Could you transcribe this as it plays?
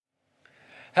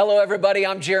Hello, everybody.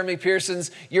 I'm Jeremy Pearsons.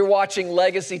 You're watching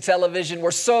Legacy Television.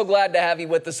 We're so glad to have you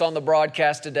with us on the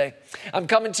broadcast today. I'm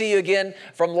coming to you again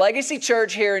from Legacy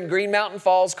Church here in Green Mountain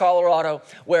Falls, Colorado,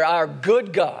 where our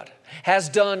good God has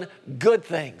done good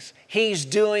things. He's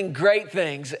doing great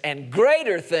things, and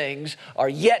greater things are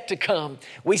yet to come.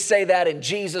 We say that in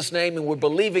Jesus' name, and we're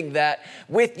believing that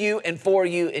with you and for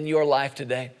you in your life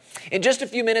today. In just a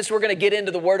few minutes, we're going to get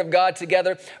into the Word of God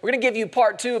together. We're going to give you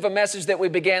part 2 of a message that we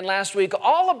began last week,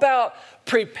 all about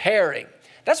preparing.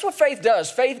 That's what faith does.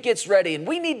 Faith gets ready, and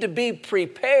we need to be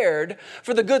prepared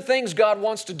for the good things God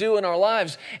wants to do in our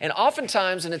lives. And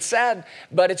oftentimes, and it's sad,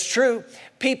 but it's true,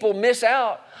 people miss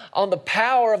out on the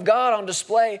power of God on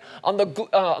display, on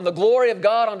the glory of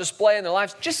God on display in their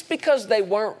lives, just because they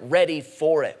weren't ready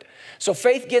for it. So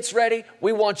faith gets ready.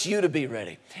 We want you to be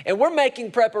ready. And we're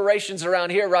making preparations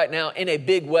around here right now in a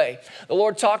big way. The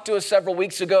Lord talked to us several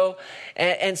weeks ago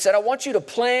and said, I want you to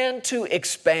plan to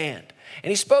expand. And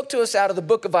He spoke to us out of the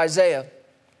book of Isaiah,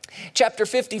 chapter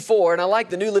 54. And I like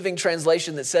the New Living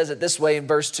Translation that says it this way in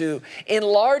verse 2.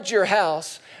 Enlarge your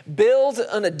house, build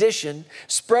an addition,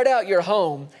 spread out your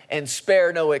home, and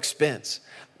spare no expense.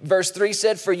 Verse 3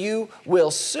 said, for you will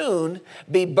soon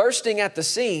be bursting at the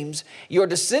seams. Your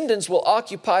descendants will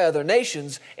occupy other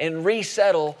nations and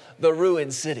resettle the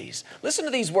ruined cities. Listen to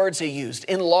these words He used.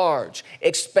 Enlarge,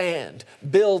 expand,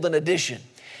 build an addition.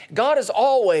 God is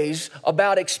always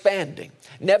about expanding,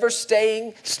 never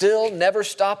staying still, never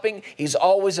stopping. He's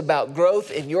always about growth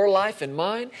in your life and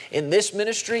mine, in this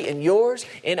ministry, in yours,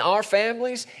 in our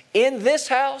families, in this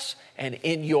house, and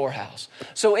in your house.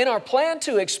 So in our plan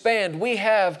to expand, we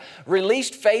have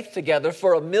released faith together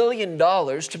for $1 million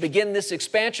to begin this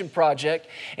expansion project.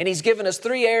 And He's given us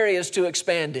 3 areas to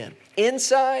expand in: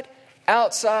 inside,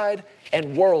 outside,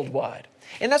 and worldwide.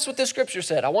 And that's what this scripture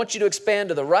said. I want you to expand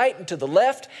to the right and to the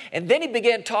left. And then He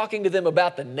began talking to them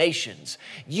about the nations.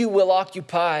 You will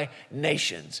occupy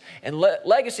nations. And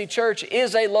Legacy Church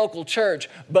is a local church,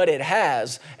 but it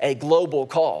has a global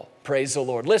call. Praise the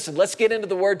Lord. Listen, let's get into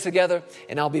the Word together,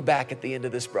 and I'll be back at the end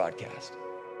of this broadcast.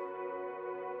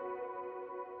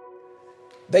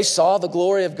 They saw the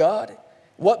glory of God.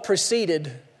 What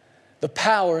preceded the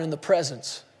power and the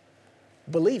presence?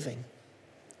 Believing.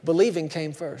 Believing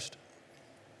came first.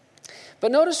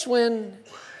 But notice when,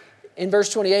 in verse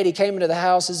 28, He came into the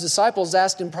house, His disciples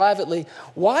asked Him privately,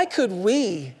 why could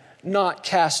we not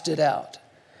cast it out?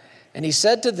 And He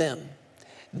said to them,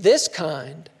 this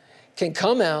kind can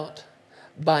come out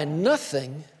by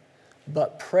nothing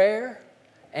but prayer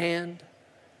and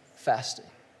fasting.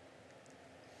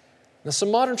 Now, some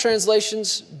modern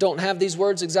translations don't have these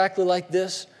words exactly like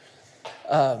this.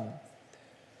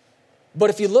 But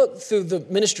if you look through the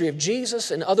ministry of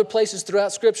Jesus and other places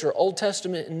throughout Scripture, Old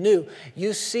Testament and New,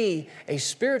 you see a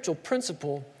spiritual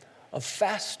principle of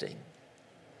fasting.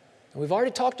 And we've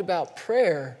already talked about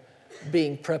prayer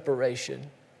being preparation,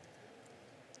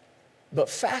 but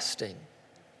fasting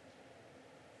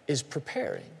is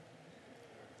preparing.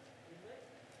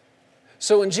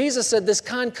 So when Jesus said this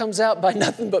kind comes out by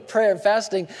nothing but prayer and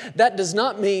fasting, that does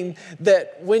not mean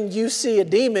that when you see a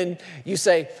demon, you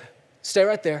say, stay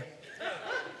right there.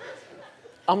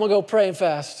 I'm going to go pray and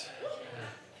fast.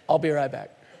 I'll be right back.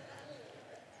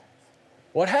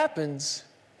 What happens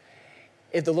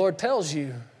if the Lord tells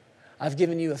you, I've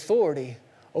given you authority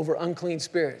over unclean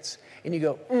spirits, and you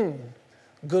go,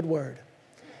 good word.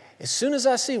 As soon as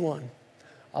I see one,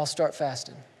 I'll start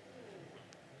fasting.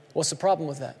 What's the problem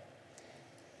with that?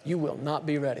 You will not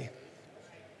be ready.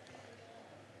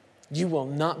 You will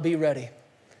not be ready.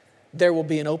 There will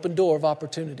be an open door of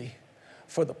opportunity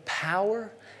for the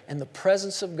power and the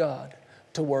presence of God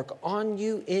to work on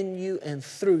you, in you, and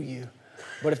through you.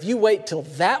 But if you wait till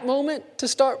that moment to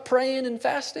start praying and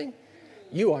fasting,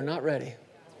 you are not ready.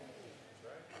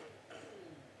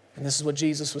 And this is what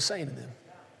Jesus was saying to them.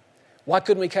 Why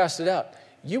couldn't we cast it out?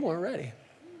 You weren't ready.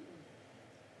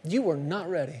 You were not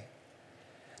ready.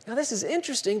 Now this is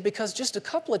interesting because just a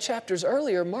couple of chapters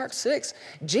earlier, Mark 6,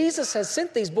 Jesus has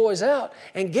sent these boys out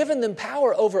and given them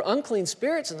power over unclean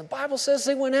spirits. And the Bible says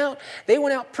they went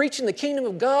out preaching the kingdom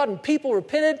of God, and people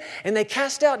repented and they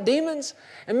cast out demons.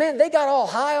 And man, they got all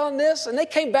high on this, and they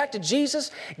came back to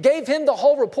Jesus, gave Him the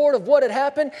whole report of what had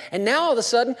happened. And now all of a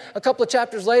sudden, a couple of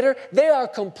chapters later, they are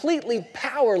completely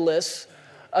powerless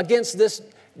against this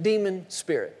demon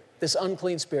spirit, this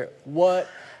unclean spirit. What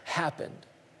happened?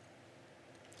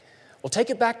 Well,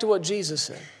 take it back to what Jesus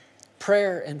said,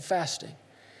 prayer and fasting.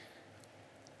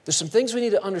 There's some things we need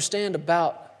to understand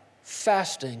about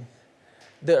fasting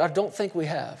that I don't think we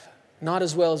have, not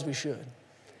as well as we should.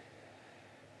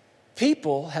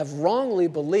 People have wrongly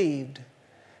believed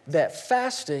that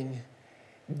fasting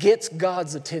gets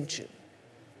God's attention,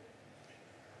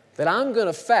 that I'm going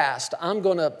to fast, I'm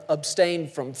going to abstain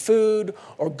from food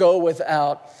or go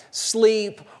without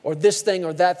sleep or this thing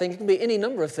or that thing. It can be any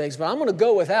number of things, but I'm going to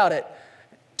go without it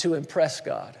to impress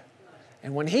God.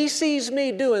 And when He sees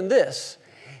me doing this,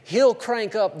 He'll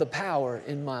crank up the power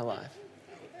in my life.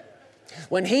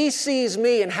 When He sees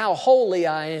me and how holy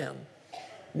I am,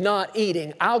 not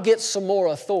eating, I'll get some more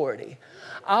authority.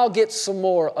 I'll get some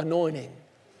more anointing.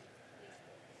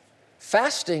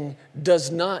 Fasting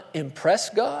does not impress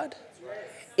God.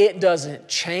 It doesn't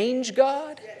change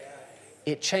God.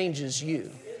 It changes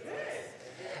you.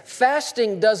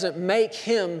 Fasting doesn't make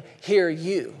Him hear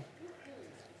you.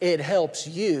 It helps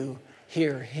you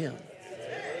hear Him.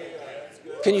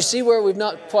 Can you see where we've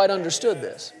not quite understood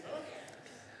this?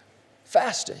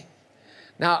 Fasting.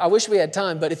 Now, I wish we had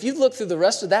time, but if you look through the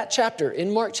rest of that chapter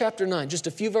in Mark chapter 9, just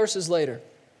a few verses later,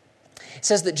 it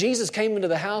says that Jesus came into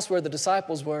the house where the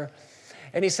disciples were,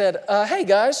 and He said, hey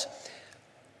guys,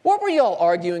 what were y'all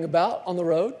arguing about on the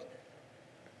road?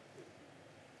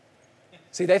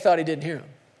 See, they thought He didn't hear them.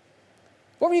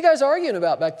 What were you guys arguing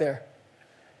about back there?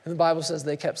 And the Bible says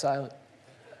they kept silent.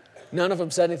 None of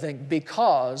them said anything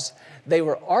because they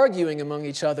were arguing among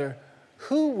each other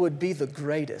who would be the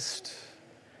greatest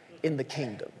in the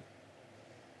kingdom.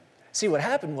 See, what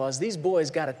happened was these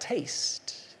boys got a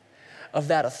taste of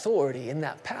that authority and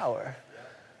that power,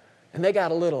 and they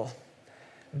got a little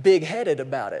big-headed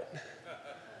about it.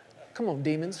 Come on,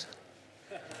 demons.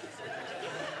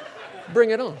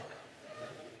 Bring it on.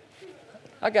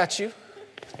 I got you.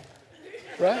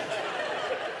 Right?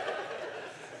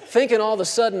 Thinking all of a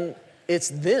sudden it's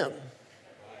them.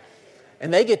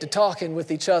 And they get to talking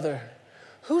with each other.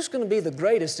 Who's going to be the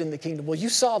greatest in the kingdom? Well, you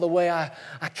saw the way I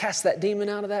cast that demon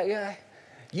out of that guy.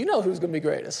 You know who's going to be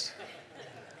greatest.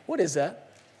 What is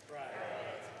that?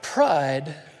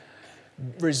 Pride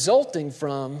resulting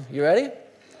from, you ready?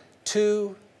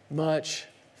 Too much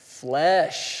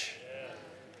flesh.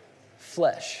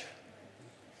 Flesh.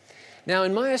 Now,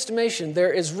 in my estimation,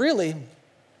 there is really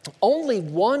only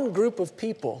one group of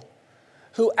people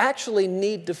who actually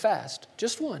need to fast.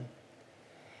 Just one.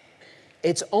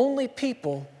 It's only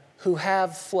people who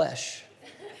have flesh.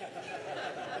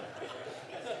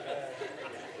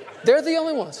 They're the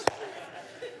only ones.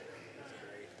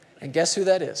 And guess who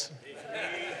that is?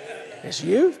 It's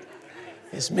you.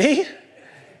 It's me.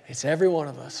 It's every one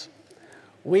of us.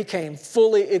 We came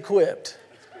fully equipped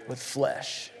with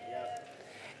flesh.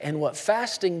 And what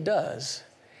fasting does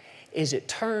is it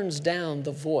turns down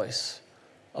the voice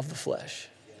of the flesh.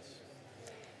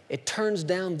 It turns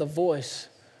down the voice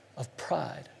of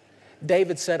pride.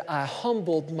 David said, I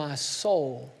humbled my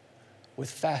soul with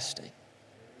fasting.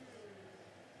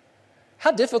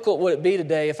 How difficult would it be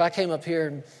today if I came up here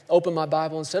and opened my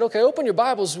Bible and said, okay, open your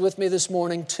Bibles with me this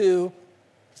morning too,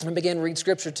 and begin to read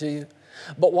Scripture to you.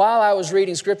 But while I was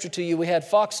reading Scripture to you, we had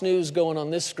Fox News going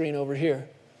on this screen over here.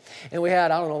 And we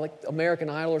had, I don't know, like American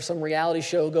Idol or some reality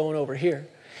show going over here.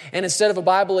 And instead of a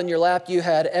Bible in your lap, you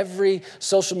had every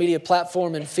social media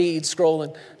platform and feed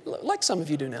scrolling, like some of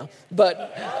you do now.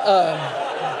 But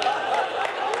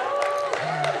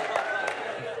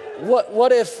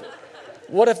what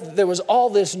if there was all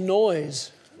this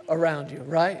noise around you,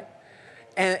 right?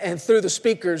 And through the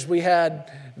speakers, we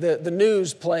had the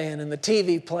news playing and the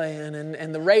TV playing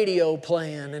and the radio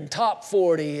playing and Top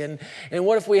 40. And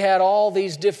what if we had all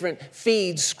these different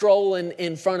feeds scrolling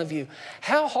in front of you?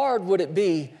 How hard would it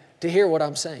be to hear what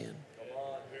I'm saying?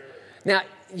 Now,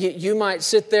 you might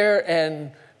sit there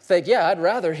and think, yeah, I'd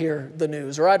rather hear the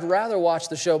news or I'd rather watch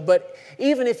the show. But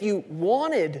even if you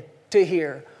wanted to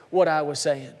hear what I was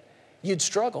saying, you'd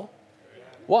struggle.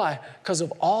 Why? Because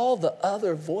of all the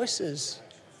other voices.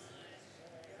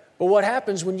 But what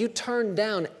happens when you turn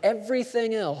down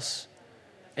everything else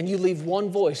and you leave one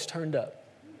voice turned up?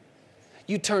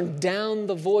 You turn down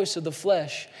the voice of the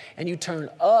flesh and you turn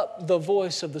up the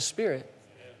voice of the Spirit.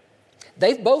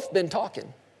 They've both been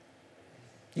talking.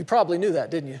 You probably knew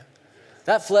that, didn't you?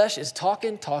 That flesh is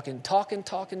talking.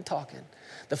 The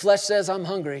flesh says, I'm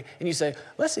hungry. And you say,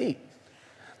 let's eat.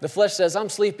 The flesh says, I'm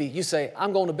sleepy. You say,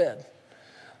 I'm going to bed.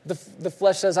 The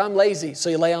flesh says, I'm lazy.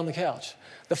 So you lay on the couch.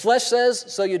 The flesh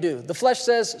says, so you do. The flesh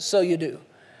says, so you do.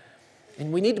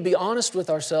 And we need to be honest with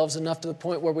ourselves enough to the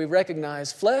point where we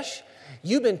recognize, flesh,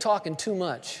 you've been talking too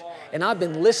much, and I've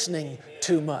been listening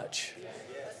too much.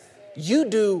 You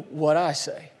do what I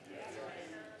say.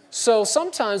 So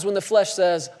sometimes when the flesh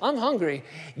says, I'm hungry,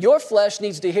 your flesh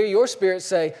needs to hear your spirit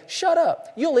say, shut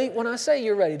up. You'll eat when I say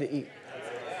you're ready to eat.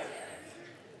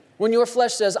 When your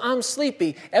flesh says, I'm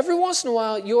sleepy, every once in a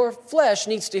while, your flesh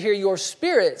needs to hear your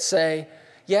spirit say,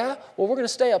 yeah, well, we're going to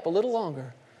stay up a little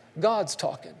longer God's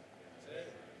talking.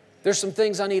 There's some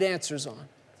things I need answers on.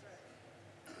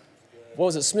 What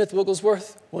was it, Smith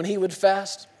Wigglesworth, when he would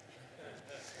fast?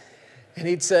 And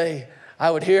he'd say,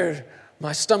 I would hear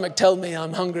my stomach tell me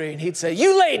I'm hungry. And he'd say,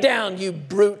 you lay down, you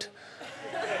brute.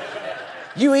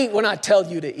 You eat when I tell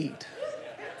you to eat.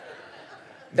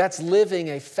 That's living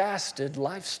a fasted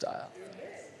lifestyle.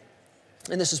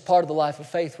 And this is part of the life of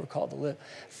faith we're called to live.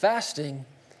 Fasting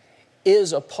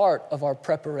is a part of our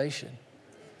preparation.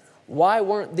 Why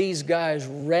weren't these guys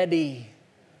ready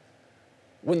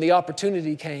when the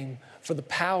opportunity came for the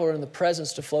power and the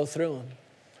presence to flow through them?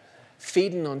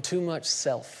 Feeding on too much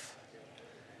self.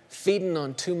 Feeding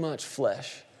on too much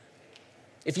flesh.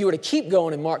 If you were to keep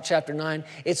going in Mark chapter 9,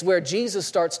 it's where Jesus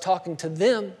starts talking to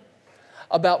them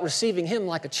about receiving Him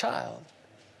like a child.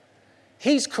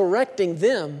 He's correcting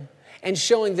them and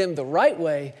showing them the right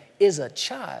way is a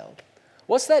child.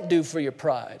 What's that do for your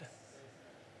pride?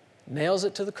 Nails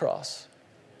it to the cross.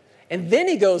 And then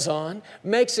He goes on,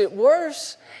 makes it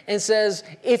worse, and says,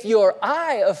 if your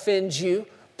eye offends you,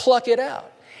 pluck it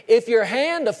out. If your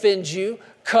hand offends you,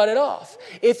 cut it off.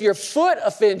 If your foot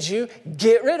offends you,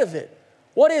 get rid of it.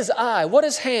 What is eye? What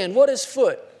is hand? What is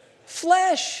foot?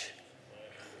 Flesh.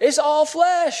 It's all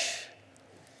flesh.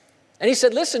 And He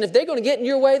said, listen, if they're going to get in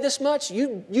your way this much,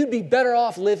 you'd be better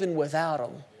off living without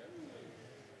them.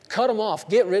 Cut them off.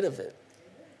 Get rid of it.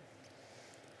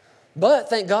 But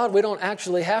thank God we don't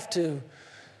actually have to,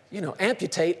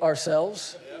 amputate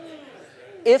ourselves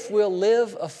if we'll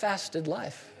live a fasted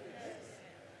life.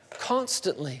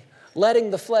 Constantly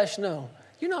letting the flesh know,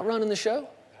 you're not running the show.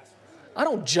 I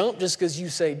don't jump just because you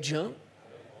say jump.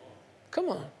 Come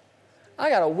on. I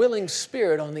got a willing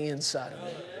spirit on the inside of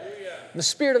me. And the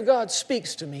Spirit of God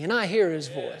speaks to me and I hear His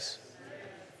voice.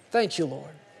 Thank you,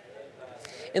 Lord.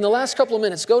 In the last couple of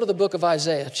minutes, go to the book of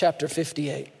Isaiah, chapter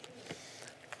 58.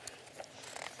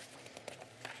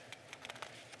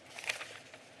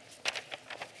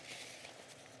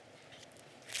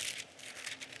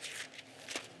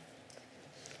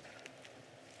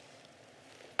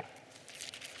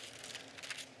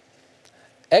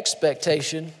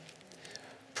 Expectation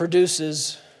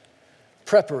produces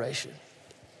preparation.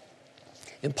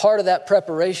 And part of that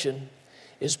preparation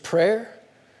is prayer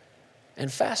and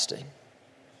fasting.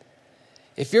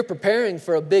 If you're preparing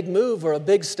for a big move or a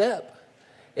big step,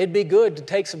 it'd be good to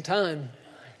take some time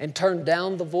and turn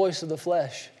down the voice of the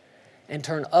flesh and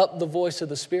turn up the voice of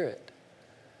the Spirit.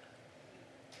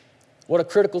 What a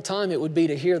critical time it would be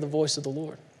to hear the voice of the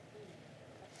Lord.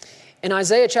 In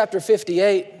Isaiah chapter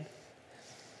 58,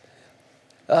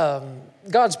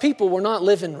 God's people were not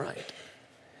living right.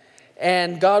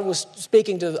 And God was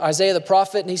speaking to Isaiah the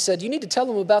prophet, and He said, you need to tell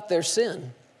them about their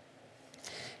sin.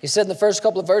 He said in the first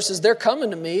couple of verses, they're coming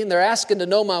to me and they're asking to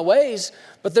know my ways,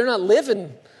 but they're not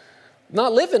living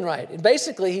right. And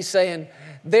basically He's saying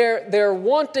they're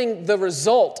wanting the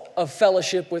result of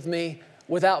fellowship with me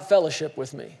without fellowship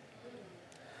with me.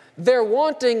 They're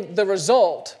wanting the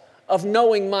result of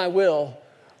knowing my will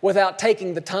without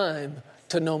taking the time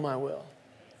to know my will.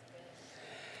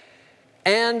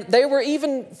 And they were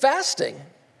even fasting.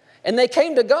 And they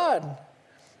came to God.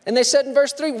 And they said in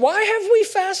verse 3, why have we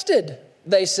fasted,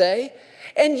 they say,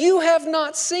 and you have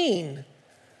not seen?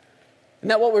 Isn't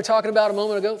that what we were talking about a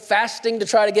moment ago? Fasting to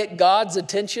try to get God's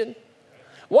attention?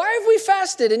 Why have we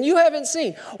fasted and you haven't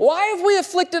seen? Why have we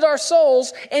afflicted our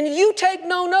souls and you take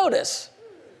no notice?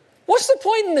 What's the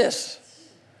point in this?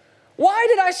 Why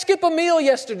did I skip a meal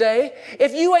yesterday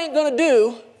if you ain't going to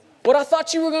do what I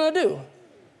thought you were going to do?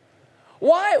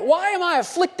 Why am I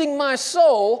afflicting my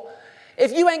soul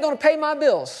if you ain't going to pay my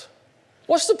bills?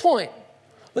 What's the point?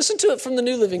 Listen to it from the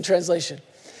New Living Translation.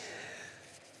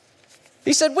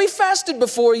 He said, we fasted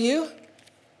before you.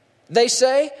 They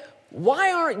say,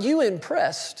 why aren't you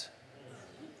impressed?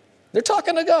 They're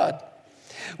talking to God.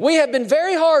 We have been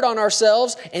very hard on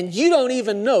ourselves and you don't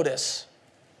even notice.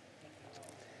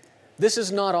 This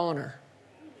is not honor.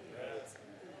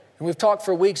 And we've talked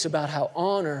for weeks about how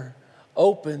honor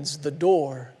opens the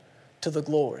door to the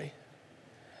glory.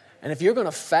 And if you're going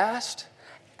to fast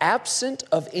absent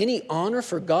of any honor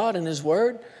for God and His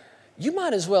Word, you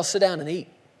might as well sit down and eat.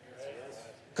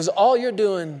 Because all you're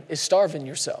doing is starving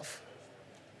yourself.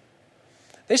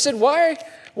 They said, why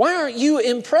aren't you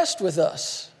impressed with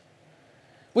us?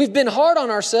 We've been hard on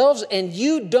ourselves and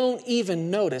you don't even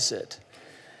notice it.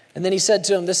 And then He said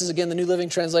to them, this is again the New Living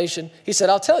Translation, He said,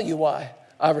 I'll tell you why,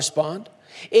 I respond.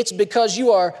 It's because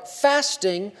you are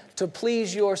fasting to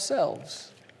please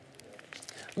yourselves.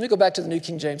 Let me go back to the New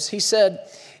King James. He said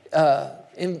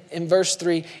in verse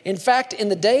 3, in fact, in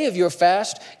the day of your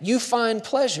fast, you find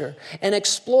pleasure and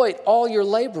exploit all your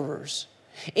laborers.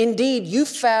 Indeed, you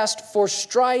fast for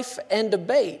strife and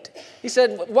debate. He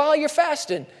said, while you're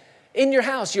fasting, in your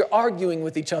house, you're arguing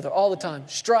with each other all the time.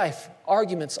 Strife,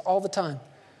 arguments all the time.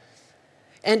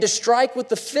 And to strike with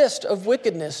the fist of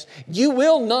wickedness. You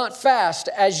will not fast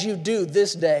as you do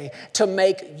this day to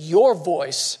make your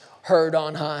voice heard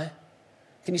on high.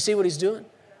 Can you see what he's doing?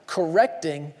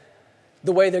 Correcting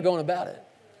the way they're going about it.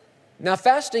 Now,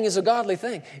 fasting is a godly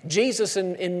thing. Jesus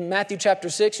in Matthew chapter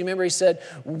 6, you remember he said,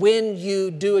 when you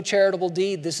do a charitable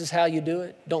deed, this is how you do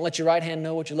it. Don't let your right hand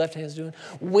know what your left hand is doing.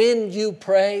 When you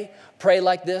pray, pray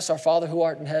like this, our Father who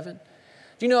art in heaven.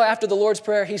 Do you know after the Lord's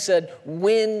Prayer, he said,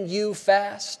 when you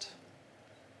fast?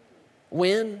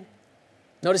 When?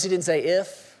 Notice he didn't say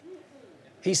if.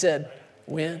 He said,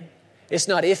 when. It's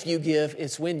not if you give,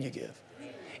 it's when you give.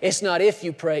 It's not if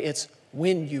you pray, it's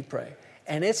when you pray.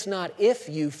 And it's not if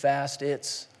you fast,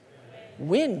 it's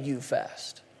when you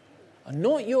fast.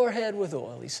 Anoint your head with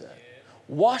oil, he said.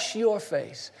 Wash your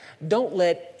face. Don't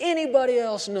let anybody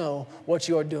else know what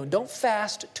you're doing. Don't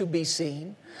fast to be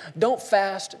seen. Don't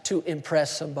fast to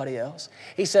impress somebody else.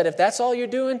 He said, if that's all you're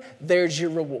doing, there's your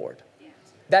reward.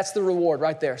 That's the reward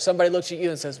right there. Somebody looks at you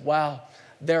and says, wow,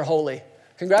 they're holy.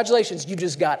 Congratulations, you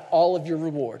just got all of your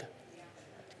reward.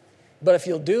 But if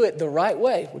you'll do it the right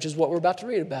way, which is what we're about to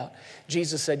read about,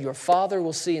 Jesus said, your Father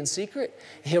will see in secret,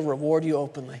 He'll reward you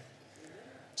openly.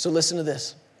 So listen to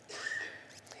this.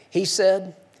 He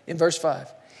said in verse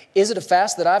 5, is it a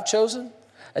fast that I've chosen?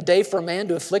 A day for a man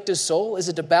to afflict his soul? Is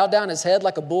it to bow down his head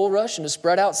like a bulrush and to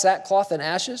spread out sackcloth and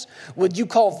ashes? Would you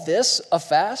call this a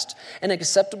fast, an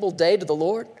acceptable day to the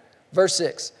Lord? Verse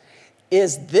 6,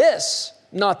 is this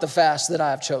not the fast that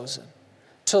I have chosen?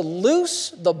 To loose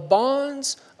the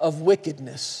bonds of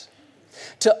wickedness,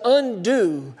 to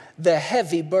undo the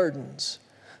heavy burdens,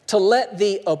 to let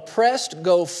the oppressed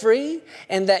go free,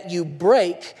 and that you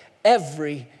break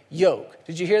every yoke.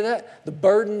 Did you hear that? The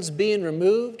burdens being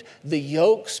removed, the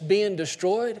yokes being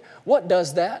destroyed. What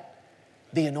does that?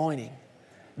 The anointing.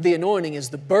 The anointing is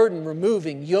the burden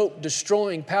removing, yoke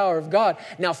destroying power of God.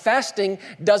 Now, fasting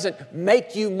doesn't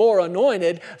make you more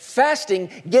anointed. Fasting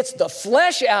gets the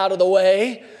flesh out of the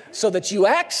way so that you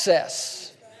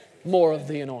access more of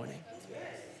the anointing.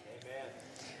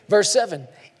 Verse 7,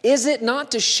 is it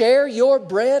not to share your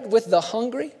bread with the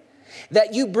hungry,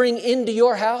 that you bring into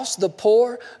your house the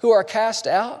poor who are cast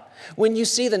out? When you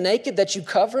see the naked, that you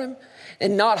cover him,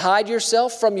 and not hide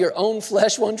yourself from your own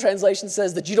flesh? One translation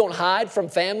says that you don't hide from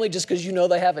family just because you know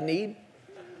they have a need.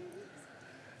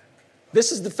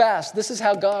 This is the fast. This is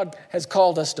how God has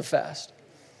called us to fast.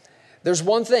 There's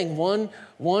one thing,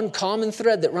 one common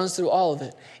thread that runs through all of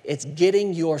it. It's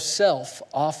getting yourself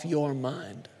off your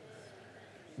mind.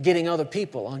 Getting other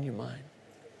people on your mind.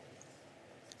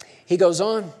 He goes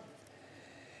on.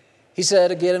 He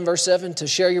said again in verse 7, to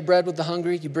share your bread with the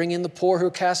hungry, you bring in the poor who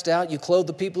are cast out, you clothe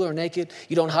the people who are naked,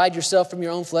 you don't hide yourself from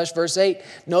your own flesh. Verse 8,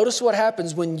 notice what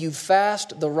happens when you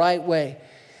fast the right way.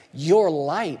 Your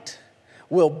light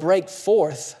will break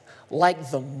forth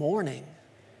like the morning.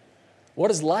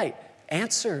 What is light?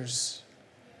 Answers,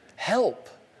 help,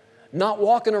 not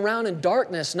walking around in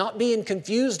darkness, not being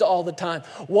confused all the time.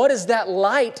 What is that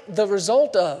light the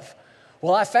result of?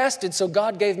 Well, I fasted, so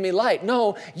God gave me light.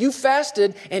 No, you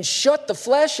fasted and shut the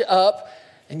flesh up,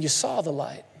 and you saw the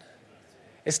light.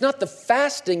 It's not the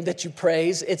fasting that you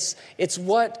praise, it's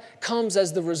what comes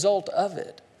as the result of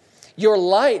it. Your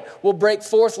light will break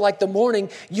forth like the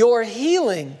morning. Your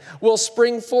healing will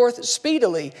spring forth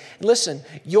speedily. Listen,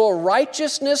 your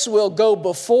righteousness will go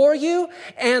before you,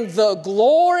 and the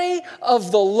glory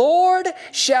of the Lord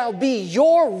shall be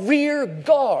your rear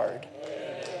guard.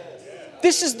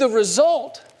 This is the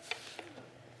result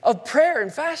of prayer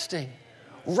and fasting.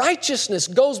 Righteousness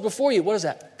goes before you. What is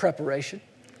that? Preparation.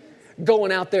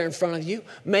 Going out there in front of you,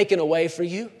 making a way for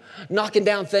you, knocking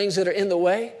down things that are in the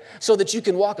way so that you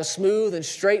can walk a smooth and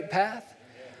straight path.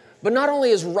 But not only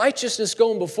is righteousness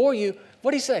going before you, what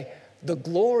did he say? The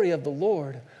glory of the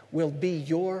Lord will be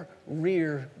your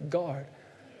rear guard.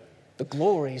 The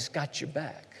glory's got your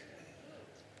back.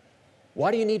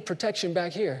 Why do you need protection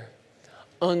back here?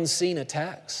 Unseen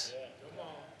attacks,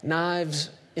 knives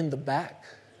in the back,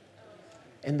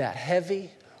 and that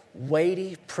heavy,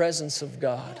 weighty presence of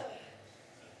God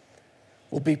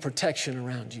will be protection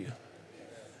around you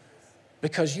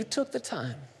because you took the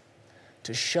time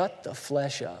to shut the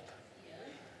flesh up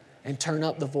and turn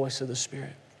up the voice of the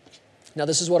Spirit. Now,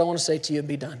 this is what I want to say to you and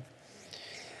be done.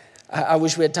 I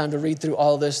wish we had time to read through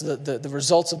all of this. The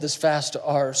results of this fast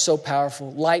are so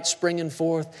powerful. Light springing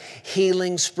forth,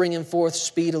 healing springing forth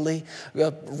speedily,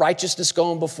 righteousness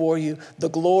going before you, the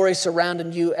glory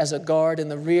surrounding you as a guard in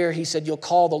the rear. He said, you'll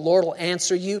call, the Lord will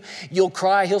answer you. You'll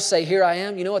cry, He'll say, here I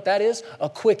am. You know what that is? A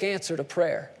quick answer to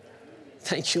prayer.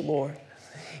 Thank you, Lord.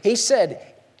 He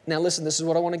said, now listen, this is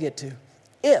what I want to get to.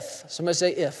 If, somebody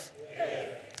say if.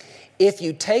 If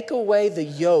you take away the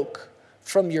yoke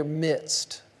from your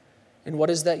midst. And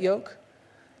what is that yoke?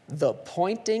 The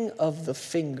pointing of the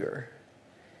finger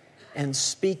and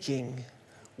speaking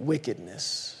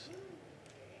wickedness.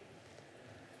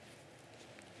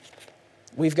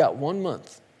 We've got 1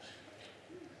 month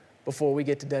before we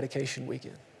get to dedication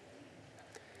weekend.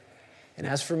 And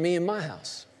as for me and my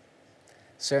house,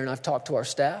 Sarah and I've talked to our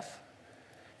staff,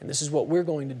 and this is what we're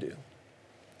going to do.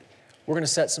 We're going to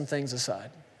set some things aside.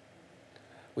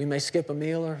 We may skip a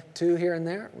meal or two here and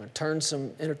there. We're going to turn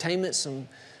some entertainment, some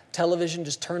television,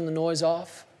 just turn the noise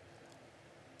off.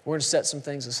 We're going to set some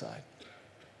things aside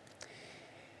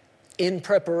in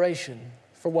preparation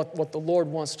for what the Lord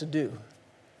wants to do.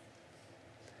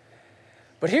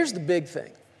 But here's the big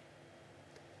thing.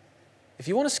 If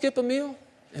you want to skip a meal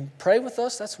and pray with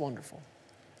us, that's wonderful.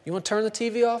 You want to turn the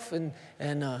TV off and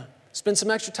spend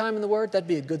some extra time in the Word, that'd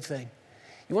be a good thing.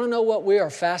 You want to know what we are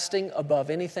fasting above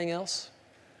anything else?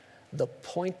 The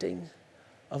pointing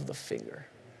of the finger.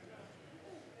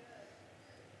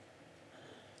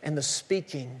 And the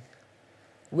speaking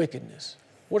wickedness.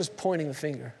 What is pointing the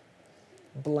finger?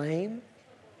 Blame,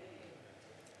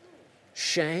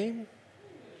 shame,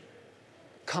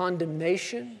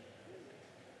 condemnation,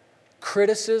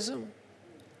 criticism,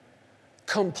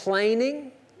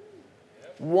 complaining,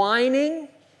 whining,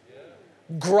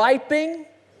 griping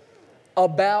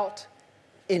about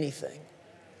anything.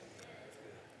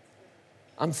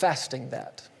 I'm fasting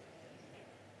that.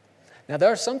 Now,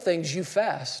 there are some things you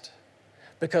fast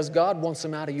because God wants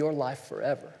them out of your life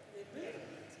forever.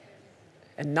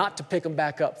 And not to pick them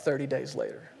back up 30 days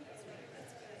later.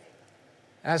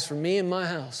 As for me and my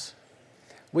house,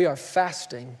 we are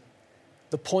fasting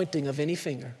the pointing of any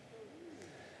finger.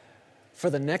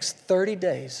 For the next 30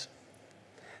 days,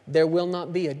 there will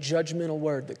not be a judgmental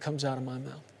word that comes out of my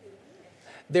mouth.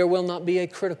 There will not be a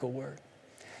critical word.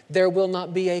 There will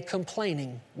not be a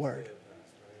complaining word.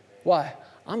 Why?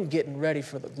 I'm getting ready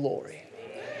for the glory.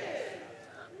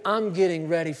 I'm getting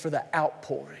ready for the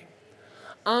outpouring.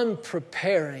 I'm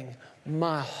preparing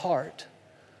my heart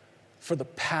for the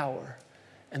power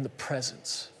and the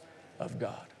presence of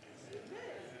God.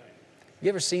 You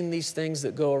ever seen these things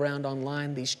that go around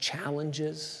online, these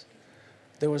challenges?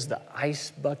 There was the ice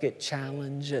bucket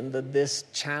challenge and the this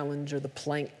challenge or the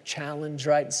plank challenge,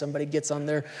 right? And somebody gets on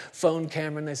their phone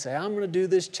camera and they say, I'm going to do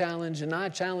this challenge and I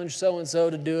challenge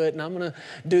so-and-so to do it and I'm going to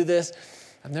do this.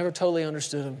 I've never totally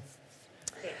understood them.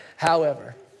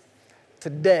 However,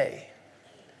 today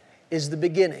is the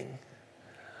beginning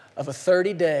of a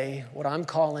 30-day, what I'm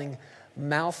calling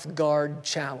mouth guard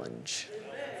challenge.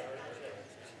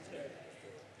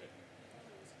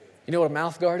 You know what a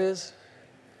mouth guard is?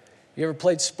 You ever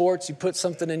played sports? You put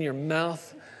something in your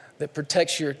mouth that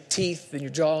protects your teeth and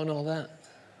your jaw and all that.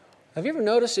 Have you ever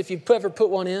noticed if you ever put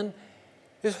one in,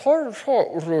 it's hard to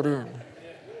talk with it in.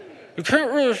 You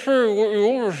can't really say what you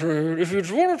want to say. If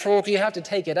you want to talk, you have to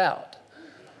take it out.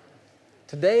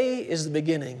 Today is the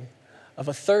beginning of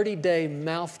a 30-day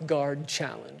mouth guard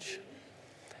challenge.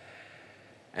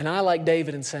 And I, like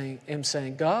David, am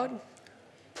saying, God,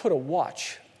 put a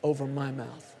watch over my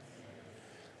mouth.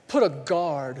 Put a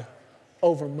guard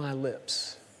over my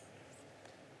lips.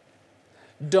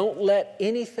 Don't let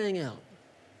anything out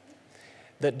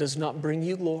that does not bring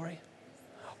you glory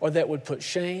or that would put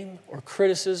shame or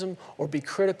criticism or be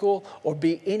critical or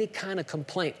be any kind of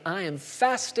complaint. I am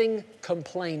fasting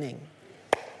complaining.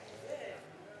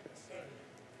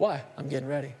 Why? I'm getting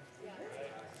ready.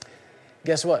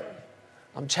 Guess what?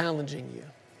 I'm challenging you.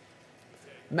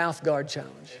 Mouth guard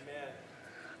challenge.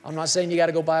 I'm not saying you got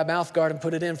to go buy a mouth guard and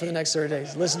put it in for the next 30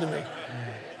 days. Listen to me.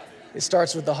 It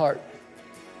starts with the heart.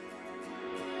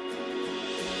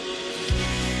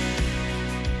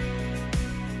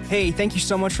 Hey, thank you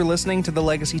so much for listening to the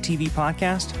Legacy TV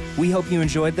podcast. We hope you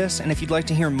enjoyed this, and if you'd like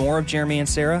to hear more of Jeremy and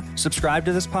Sarah, subscribe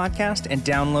to this podcast and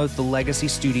download the Legacy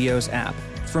Studios app.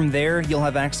 From there, you'll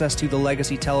have access to the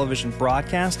Legacy Television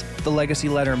broadcast, the Legacy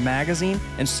Letter magazine,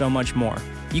 and so much more.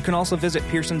 You can also visit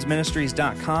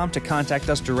pearsonsministries.com to contact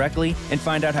us directly and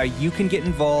find out how you can get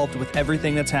involved with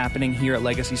everything that's happening here at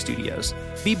Legacy Studios.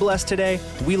 Be blessed today.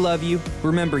 We love you.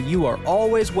 Remember, you are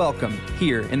always welcome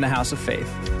here in the House of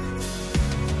Faith.